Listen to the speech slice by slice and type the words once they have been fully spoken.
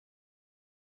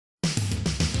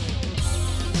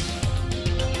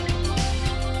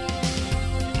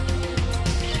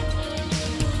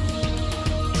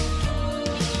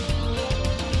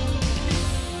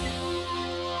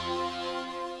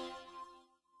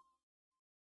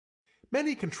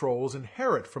Many controls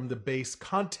inherit from the base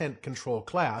content control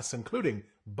class, including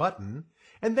button,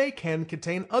 and they can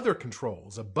contain other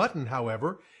controls. A button,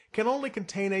 however, can only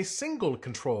contain a single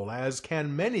control, as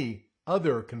can many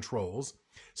other controls.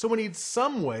 So we need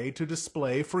some way to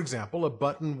display, for example, a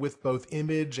button with both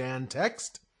image and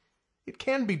text. It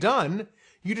can be done.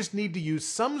 You just need to use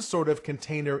some sort of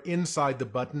container inside the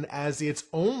button as its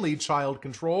only child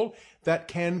control that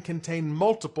can contain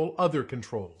multiple other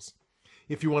controls.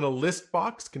 If you want a list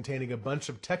box containing a bunch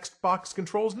of text box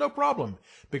controls, no problem,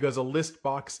 because a list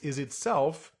box is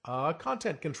itself a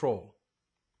content control.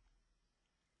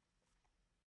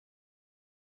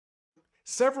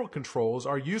 Several controls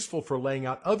are useful for laying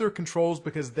out other controls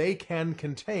because they can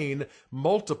contain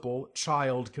multiple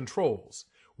child controls.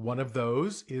 One of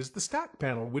those is the stack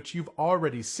panel, which you've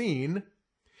already seen.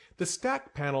 The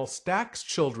stack panel stacks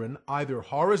children either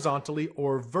horizontally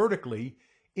or vertically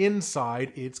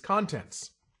inside its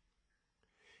contents.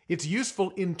 It's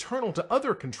useful internal to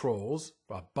other controls.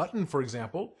 A button, for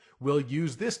example, will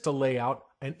use this to lay out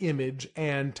an image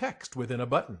and text within a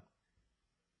button.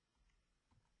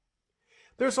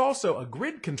 There's also a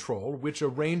grid control which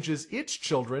arranges its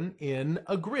children in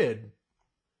a grid.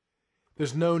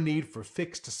 There's no need for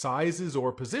fixed sizes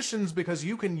or positions because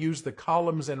you can use the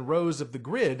columns and rows of the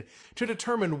grid to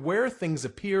determine where things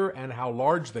appear and how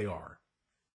large they are.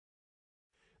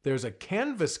 There's a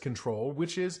canvas control,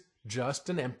 which is just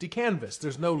an empty canvas.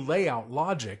 There's no layout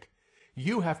logic.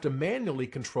 You have to manually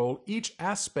control each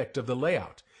aspect of the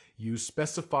layout. You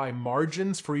specify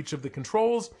margins for each of the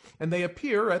controls, and they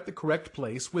appear at the correct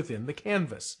place within the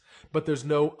canvas. But there's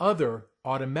no other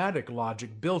automatic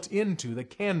logic built into the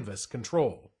canvas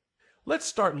control. Let's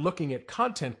start looking at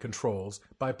content controls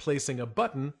by placing a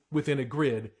button within a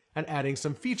grid and adding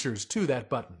some features to that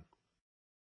button.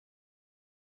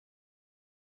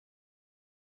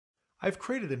 I've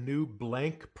created a new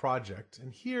blank project,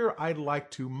 and here I'd like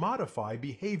to modify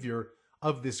behavior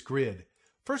of this grid.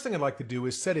 First thing I'd like to do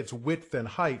is set its width and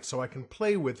height so I can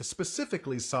play with a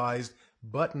specifically sized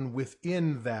button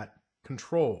within that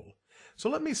control. So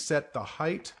let me set the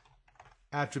height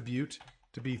attribute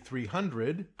to be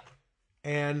 300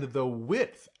 and the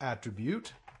width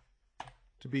attribute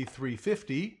to be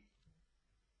 350.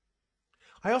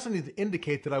 I also need to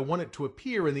indicate that I want it to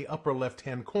appear in the upper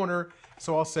left-hand corner,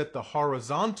 so I'll set the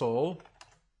horizontal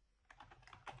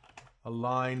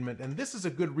alignment, and this is a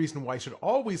good reason why you should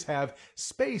always have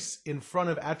space in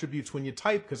front of attributes when you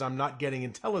type, because I'm not getting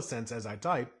IntelliSense as I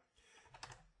type,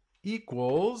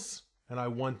 equals, and I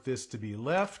want this to be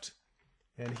left,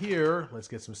 and here, let's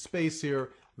get some space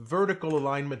here, vertical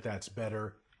alignment, that's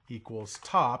better, equals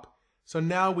top. So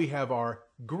now we have our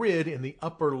grid in the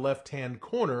upper left-hand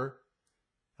corner,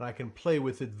 and I can play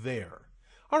with it there.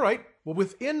 All right, well,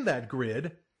 within that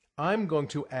grid, I'm going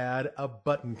to add a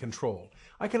button control.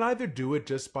 I can either do it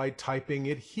just by typing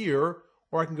it here,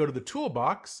 or I can go to the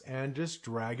toolbox and just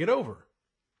drag it over.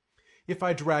 If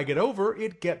I drag it over,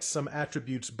 it gets some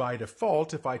attributes by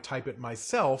default. If I type it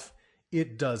myself,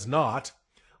 it does not.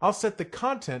 I'll set the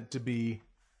content to be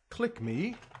click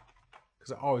me,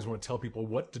 because I always want to tell people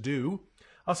what to do.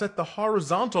 I'll set the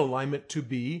horizontal alignment to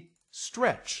be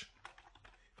stretch.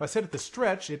 If I set it to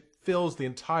stretch, it fills the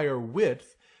entire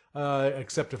width,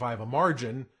 except if I have a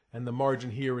margin, and the margin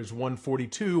here is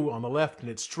 142 on the left, and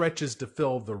it stretches to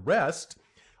fill the rest.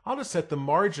 I'll just set the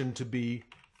margin to be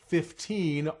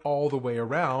 15 all the way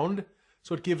around,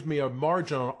 so it gives me a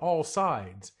margin on all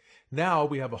sides. Now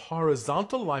we have a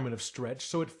horizontal alignment of stretch,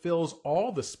 so it fills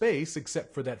all the space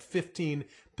except for that 15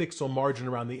 pixel margin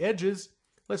around the edges.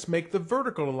 Let's make the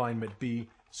vertical alignment be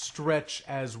stretch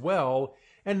as well,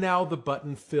 and now the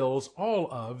button fills all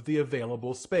of the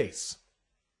available space.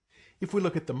 If we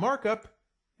look at the markup,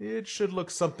 it should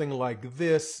look something like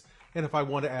this, and if I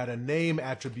want to add a name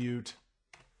attribute,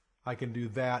 I can do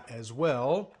that as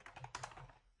well.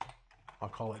 I'll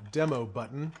call it demo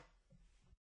button.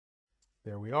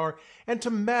 There we are. And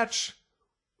to match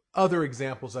other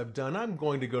examples I've done, I'm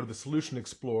going to go to the Solution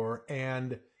Explorer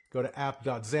and go to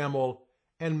app.xaml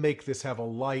and make this have a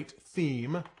light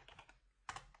theme.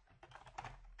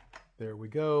 There we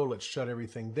go. Let's shut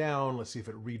everything down. Let's see if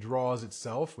it redraws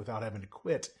itself without having to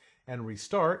quit and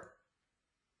restart.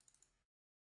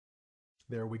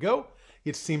 There we go.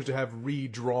 It seems to have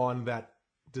redrawn that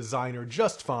designer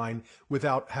just fine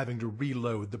without having to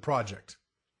reload the project.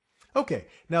 Okay,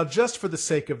 now just for the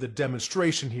sake of the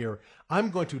demonstration here, I'm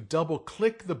going to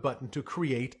double-click the button to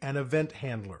create an event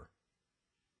handler.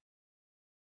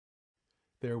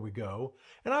 There we go.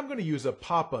 And I'm going to use a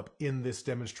pop-up in this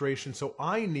demonstration, so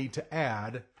I need to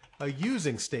add a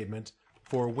using statement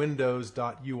for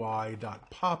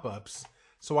windows.ui.popups.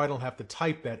 so I don't have to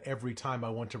type that every time I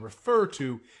want to refer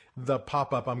to the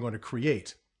pop-up I'm going to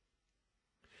create.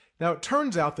 Now, it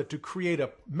turns out that to create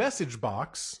a message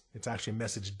box, it's actually a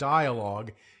message dialog,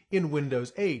 in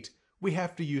Windows 8, we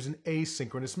have to use an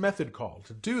asynchronous method call.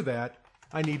 To do that,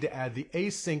 I need to add the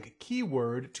async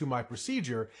keyword to my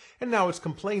procedure, and now it's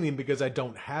complaining because I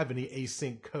don't have any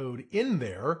async code in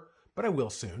there, but I will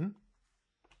soon.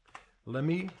 Let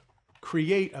me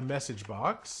create a message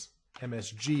box,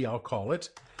 MSG I'll call it,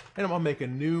 and I'll make a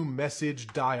new message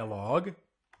dialog,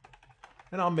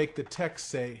 and I'll make the text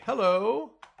say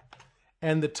hello,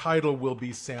 and the title will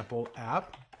be sample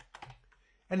app.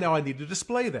 And now I need to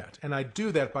display that, and I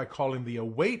do that by calling the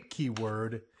await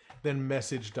keyword, then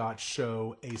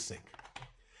message.show async.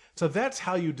 So that's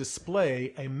how you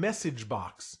display a message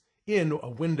box in a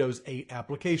Windows 8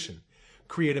 application.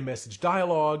 Create a message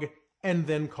dialog, and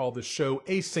then call the show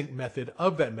async method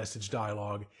of that message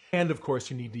dialog. And of course,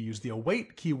 you need to use the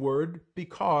await keyword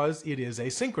because it is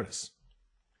asynchronous.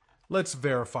 Let's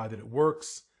verify that it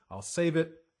works. I'll save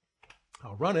it.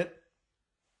 I'll run it.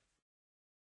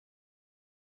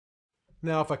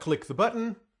 Now, if I click the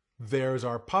button, there's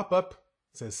our pop-up.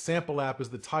 It says sample app is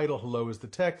the title, hello is the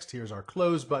text. Here's our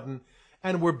close button,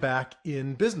 and we're back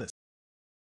in business.